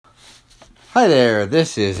Hi there,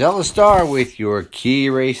 this is Ella Star with your Key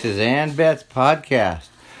Races and Bets podcast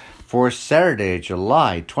for Saturday,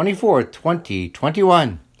 July 24th,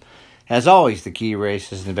 2021. As always, the Key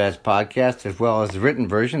Races and Bets podcast, as well as the written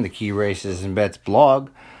version, the Key Races and Bets blog,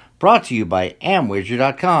 brought to you by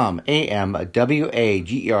amwager.com, AMWAGER.com,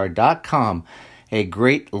 a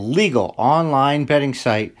great legal online betting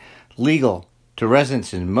site, legal to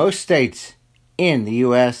residents in most states in the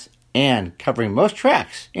U.S. and covering most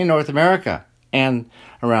tracks in North America and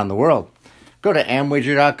around the world. Go to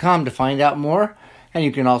amwager.com to find out more, and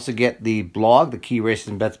you can also get the blog, the Key Races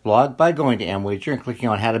and Bets blog, by going to Amwager and clicking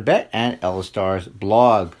on How to Bet and Ella Star's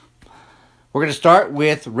blog. We're going to start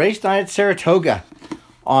with race night at Saratoga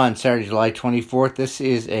on Saturday, July 24th. This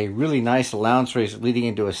is a really nice allowance race leading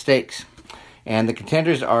into a stakes. And the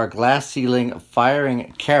contenders are Glass Ceiling,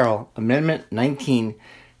 Firing Carol, Amendment 19,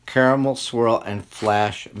 Caramel Swirl, and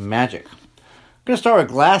Flash Magic. I'm going to start with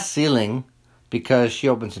Glass Ceiling because she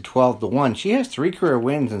opens at 12-1. She has 3 career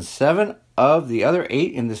wins, and 7 of the other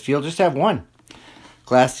 8 in this field just have one.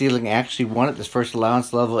 Glass Ceiling actually won at this first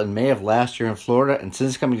allowance level in May of last year in Florida, and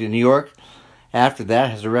since coming to New York, after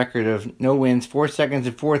that has a record of no wins, 4 seconds,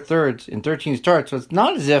 and 4 thirds in 13 starts, so it's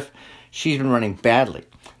not as if she's been running badly.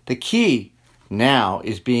 The key now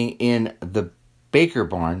is being in the Baker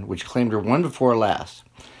barn, which claimed her one before last.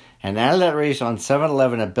 And out of that race on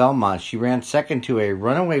 7-11 at Belmont, she ran second to a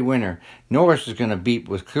runaway winner. No horse was going to beat,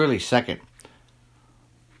 was clearly second.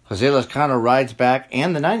 Jose Lezcano rides back,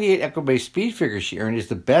 and the 98 Equibase speed figure she earned is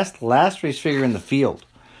the best last race figure in the field.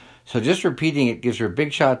 So just repeating it gives her a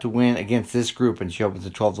big shot to win against this group, and she opens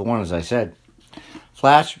at 12-1, as I said.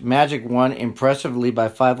 Flash Magic won impressively by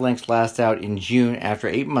 5 lengths last out in June after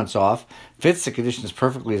 8 months off, fits the conditions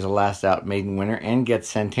perfectly as a last out maiden winner, and gets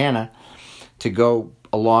Santana to go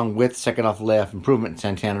along with second off layoff improvement.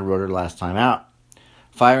 Santana rode her last time out.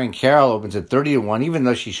 Firing Carol opens at 30-1, even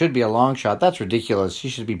though she should be a long shot. That's ridiculous. She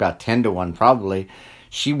should be about 10-1 probably.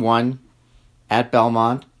 She won at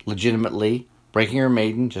Belmont legitimately, breaking her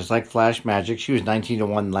maiden, just like Flash Magic. She was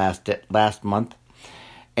 19-1 last month.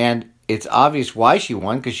 And it's obvious why she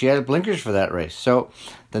won, because she had blinkers for that race. So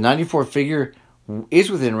the 94 figure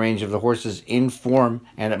is within range of the horses in form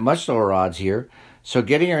and at much lower odds here. So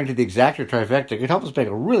getting her into the exactor trifecta could help us make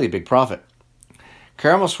a really big profit.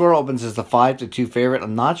 Caramel Swirl opens as the 5-2 favorite.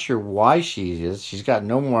 I'm not sure why she is. She's got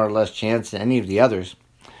no more or less chance than any of the others.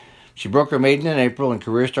 She broke her maiden in April in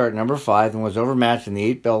career start number 5 and was overmatched in the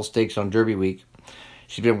 8 Bell Stakes on Derby Week.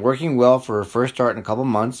 She's been working well for her first start in a couple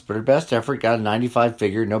months, but her best effort got a 95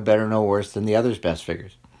 figure, no better, no worse than the others' best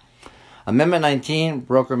figures. Amendment 19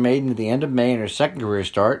 broke her maiden at the end of May in her second career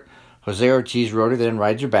start. Jose Ortiz rode her, then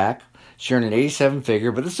rides her back. She earned an 87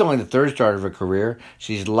 figure, but this is only the third start of her career.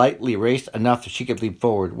 She's lightly raced enough that she could leap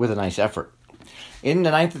forward with a nice effort. In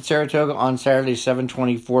the 9th at Saratoga on Saturday,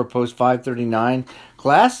 7:24, post 5:39,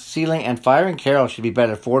 Glass Ceiling and Firing Carol should be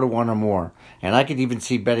bet at 4-1 or more. And I could even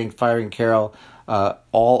see betting Firing Carol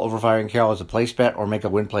all over Firing Carol as a place bet, or make a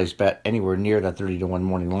win place bet anywhere near that 30-1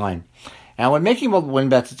 morning line. Now, when making multiple win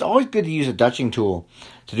bets, it's always good to use a Dutching tool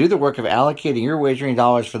to do the work of allocating your wagering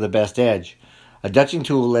dollars for the best edge. A Dutching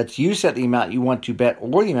tool lets you set the amount you want to bet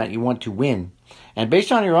or the amount you want to win. And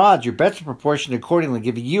based on your odds, your bets are proportioned accordingly,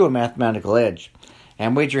 giving you a mathematical edge.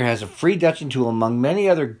 Amwager has a free Dutching tool among many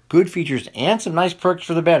other good features and some nice perks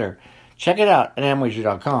for the bettor. Check it out at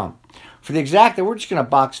amwager.com. For the exacta, we're just going to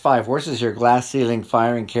box 5 horses here. Glass Ceiling,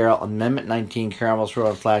 Firing Carol, Amendment 19, Caramel Swirl,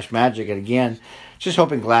 and Flash Magic. And again, just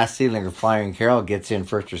hoping Glass Ceiling or Firing Carol gets in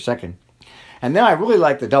first or second. And then I really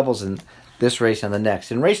like the doubles in this race and the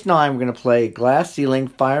next. In race 9, we're going to play Glass Ceiling,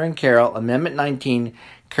 Firing Carol, Amendment 19,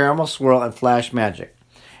 Caramel Swirl, and Flash Magic.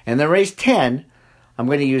 And then race 10, I'm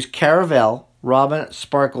going to use Caravel, Robin,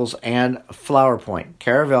 Sparkles, and Flower Point.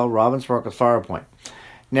 Caravel, Robin, Sparkles, Flower Point.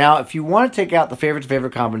 Now, if you want to take out the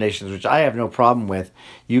favorite combinations, which I have no problem with,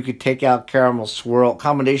 you could take out Caramel Swirl,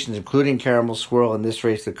 combinations including Caramel Swirl in this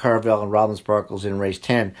race, the Caravel and Robin Sparkles in race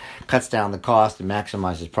 10, cuts down the cost and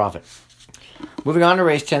maximizes profit. Moving on to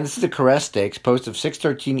race 10, this is the Caress Stakes, post of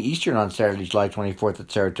 6:13 Eastern on Saturday, July 24th at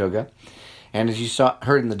Saratoga. And as you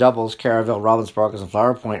heard in the doubles, Caravel, Robin Sparkles, and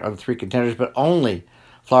Flower Point are the 3 contenders, but only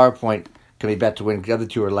Flower Point can be bet to win. The other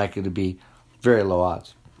 2 are likely to be very low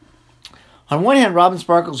odds. On one hand, Robin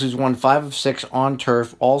Sparkles, who's won 5 of 6 on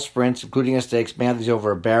turf, all sprints, including a stakes, Mantley's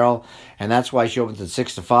over a barrel, and that's why she opens at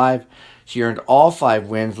 6-5. She earned all 5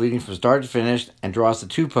 wins, leading from start to finish, and draws the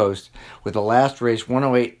 2 posts, with the last race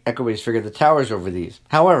 108 Equibase figure that towers over these.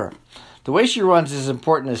 However, the way she runs is as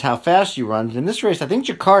important as how fast she runs. In this race, I think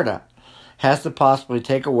Jakarta has to possibly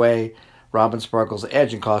take away Robin Sparkle's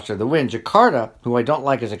edge and cost her the win. Jakarta, who I don't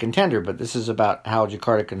like as a contender, but this is about how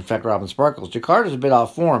Jakarta can affect Robin Sparkles. Jakarta's a bit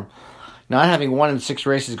off form, not having won in 6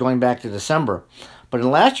 races going back to December. But in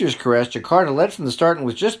last year's Caress, Jakarta led from the start and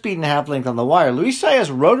was just beaten a half length on the wire. Luis Saez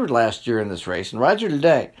rode her last year in this race and rides her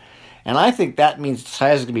today. And I think that means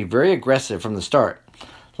Saez is going to be very aggressive from the start.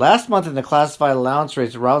 Last month in the classified allowance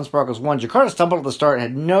race that Robin Sparkles won, Jakarta stumbled at the start and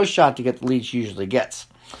had no shot to get the lead she usually gets.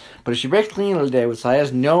 But if she breaks clean today with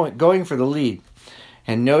Saez going for the lead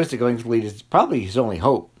and knows that going for the lead is probably his only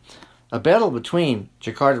hope, a battle between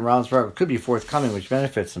Jakarta and Robin Sparkles could be forthcoming, which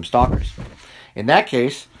benefits some stalkers. In that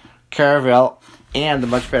case, Caravel and the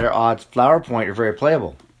much better odds Flower Point are very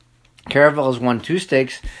playable. Caravel has won 2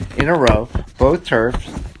 stakes in a row, both turfs,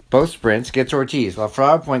 both sprints, gets Ortiz, while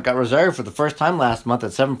Flower Point got Rosario for the first time last month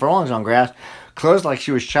at 7 furlongs on grass, closed like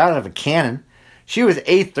she was shot out of a cannon. She was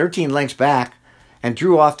 8th, 13 lengths back, and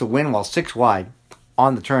drew off to win while 6 wide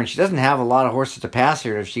on the turn. She doesn't have a lot of horses to pass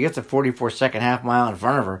here. If she gets a 44-second half mile in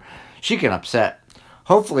front of her, she can upset.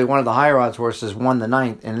 Hopefully, one of the higher odds horses won the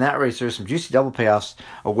 9th, and in that race, there's some juicy double payoffs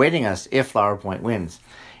awaiting us if Flower Point wins.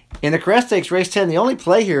 In the Caress Stakes, race 10, the only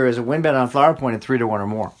play here is a win bet on Flower Point at 3-1 or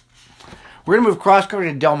more. We're going to move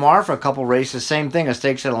cross-country to Del Mar for a couple races. Same thing, a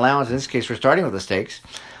stakes and allowance. In this case, we're starting with the stakes.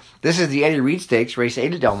 This is the Eddie Reed Stakes, race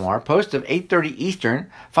 8 at Del Mar, post of 8:30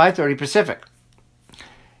 Eastern, 5:30 Pacific.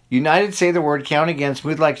 United, Say the Word, Count Again,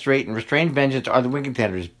 Smooth Like Straight, and Restrained Vengeance are the win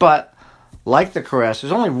contenders. But, like the Caress,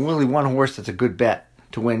 there's only really one horse that's a good bet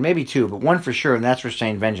to win, maybe 2, but 1 for sure, and that's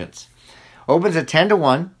Restrained Vengeance. Opens at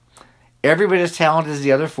 10-1. Every bit as talented as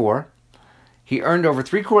the other 4. He earned over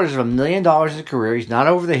 $750,000 in his career. He's not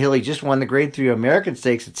over the hill. He just won the Grade 3 American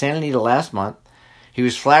Stakes at Santa Anita last month. He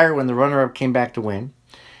was flattered when the runner-up came back to win.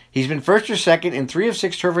 He's been first or second in 3 of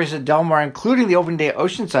 6 turf races at Del Mar, including the Open Day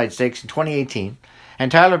Oceanside Stakes in 2018.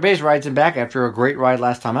 And Tyler Bays rides him back after a great ride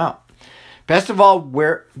last time out. Best of all,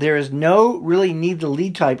 where there is no really need to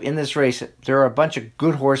lead type in this race, there are a bunch of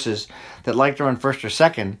good horses that like to run first or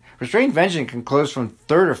second. Restrained Vengeance can close from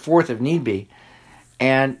 3rd or 4th if need be.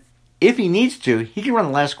 And if he needs to, he can run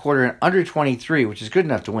the last quarter in under 23, which is good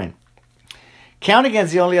enough to win. Count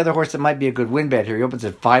Again's the only other horse that might be a good win bet here. He opens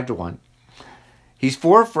at 5-1. He's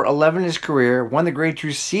 4 for 11 in his career, won the Grade 2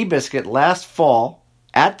 Seabiscuit last fall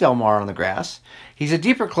at Del Mar on the grass. He's a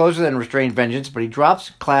deeper closer than Restrained Vengeance, but he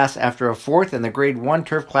drops class after a 4th in the Grade 1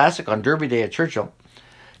 Turf Classic on Derby Day at Churchill,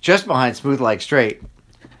 just behind Smooth Like Straight.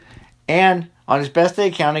 And on his best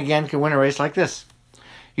day, Count Again can win a race like this.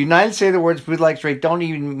 United, Say the Word, Smooth Like Straight don't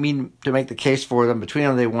even mean to make the case for them. Between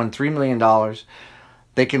them, they won $3 million.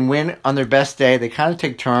 They can win on their best day. They kind of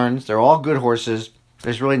take turns. They're all good horses.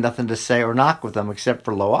 There's really nothing to say or knock with them except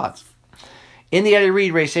for low odds. In the Eddie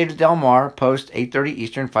Reed race 8 at Del Mar, post 8:30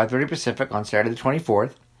 Eastern, 5:30 Pacific on Saturday the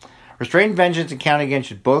 24th. Restrained Vengeance and Count Again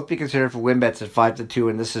should both be considered for win bets at 5-2,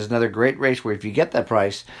 and this is another great race where if you get that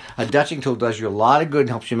price, a Dutching tool does you a lot of good and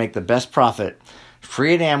helps you make the best profit.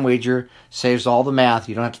 Free at Amwager, saves all the math.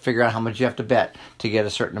 You don't have to figure out how much you have to bet to get a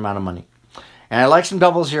certain amount of money. And I like some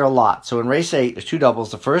doubles here a lot. So in race 8, there's 2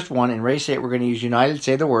 doubles. The first one, in race 8, we're going to use United,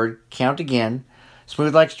 Say the Word, Count Again,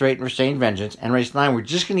 Smooth Like Straight, and Restrained Vengeance. And race 9, we're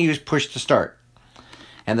just going to use Push to Start.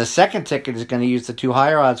 And the second ticket is going to use the 2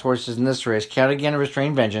 higher odds horses in this race, Count Again and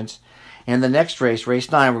Restrained Vengeance. And the next race,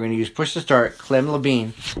 race 9, we're going to use Push to Start, Clem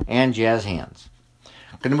Labine, and Jazz Hands.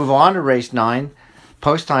 Going to move on to race 9.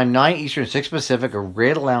 Post time 9 Eastern, 6 Pacific, a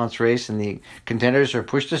great allowance race, and the contenders are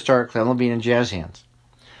Push to Start, Clem Labine, and Jazz Hands.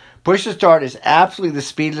 Push to Start is absolutely the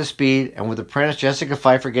speed of the speed, and with apprentice Jessica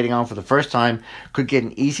Pfeiffer getting on for the first time, could get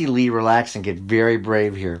an easy lead, relax, and get very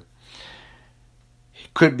brave here.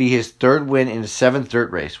 Could be his 3rd win in his 7th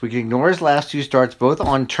dirt race. We can ignore his last 2 starts, both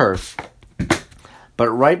on turf. But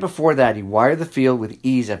right before that, he wired the field with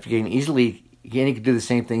ease after getting an easy lead. Again, he could do the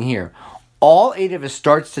same thing here. All 8 of his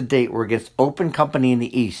starts to date were against open company in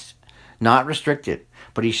the East, not restricted.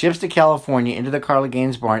 But he ships to California into the Carla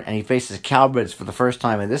Gaines barn, and he faces Cowbreds for the first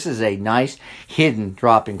time. And this is a nice, hidden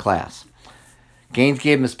drop in class. Gaines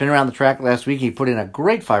gave him a spin around the track last week. He put in a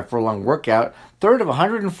great 5 furlong workout, 3rd of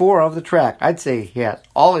 104 of the track. I'd say he has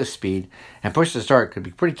all his speed, and Push to Start could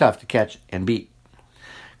be pretty tough to catch and beat.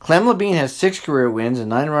 Clem Labine has 6 career wins and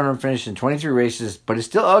 9 runner finishes in 23 races, but is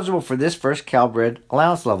still eligible for this first Calbred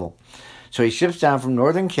allowance level. So he ships down from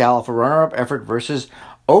Northern Cal for runner-up effort versus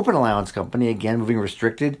Open Allowance Company, again moving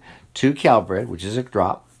restricted to Calbred, which is a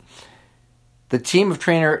drop. The team of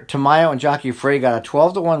trainer Tamayo and jockey Frey got a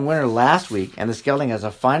 12-1 winner last week, and the gelding has a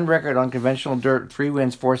fine record on conventional dirt, 3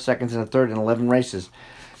 wins, 4 seconds, and a third in 11 races.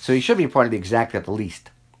 So he should be part of the exact at the least.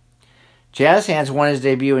 Jazz Hands won his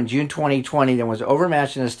debut in June 2020, then was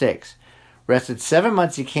overmatched in the stakes. Rested 7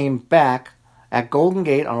 months, he came back at Golden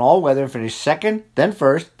Gate on all weather and finished second, then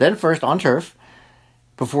first on turf,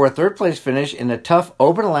 before a third place finish in a tough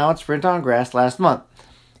open allowance sprint on grass last month.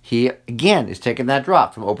 He, again, is taking that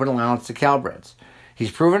drop from open allowance to Calbreds.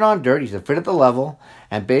 He's proven on dirt, he's a fit at the level,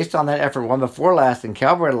 and based on that effort won before last in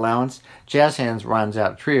Calbred allowance, Jazz Hands runs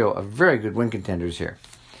out a trio of very good win contenders here.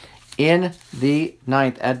 In the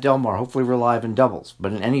 9th at Del Mar, hopefully we're live in doubles,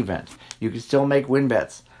 but in any event, you can still make win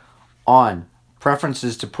bets on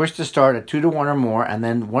preferences to push to start at 2-1 or more, and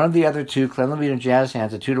then one of the other two, Clem Levine and Jazz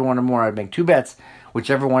Hands, at 2-1 or more. I'd make two bets,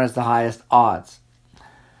 whichever one is the highest odds.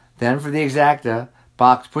 Then for the exacta,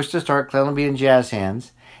 box push to start, Clem Levine and Jazz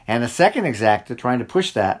Hands, and a second exacta trying to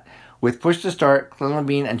push that with push to start, Clem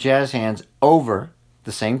Levine and Jazz Hands over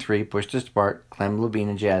the same three, push to start, Clem Levine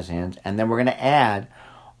and Jazz Hands, and then we're going to add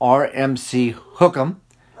RMC Hook'em,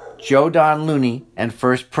 Joe Don Looney, and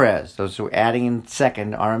First Prez. Those who are adding in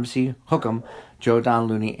second, RMC Hook'em, Joe Don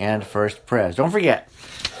Looney, and First Prez. Don't forget,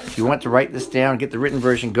 if you want to write this down and get the written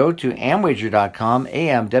version, go to amwager.com,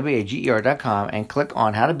 amwager.com, and click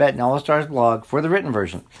on How to Bet in All Stars blog for the written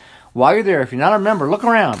version. While you're there, if you're not a member, look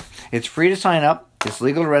around. It's free to sign up. It's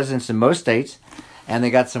legal to residents in most states, and they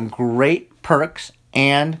got some great perks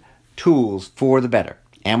and tools for the bettor.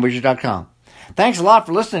 amwager.com. Thanks a lot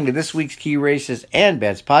for listening to this week's Key Races and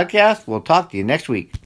Bets podcast. We'll talk to you next week.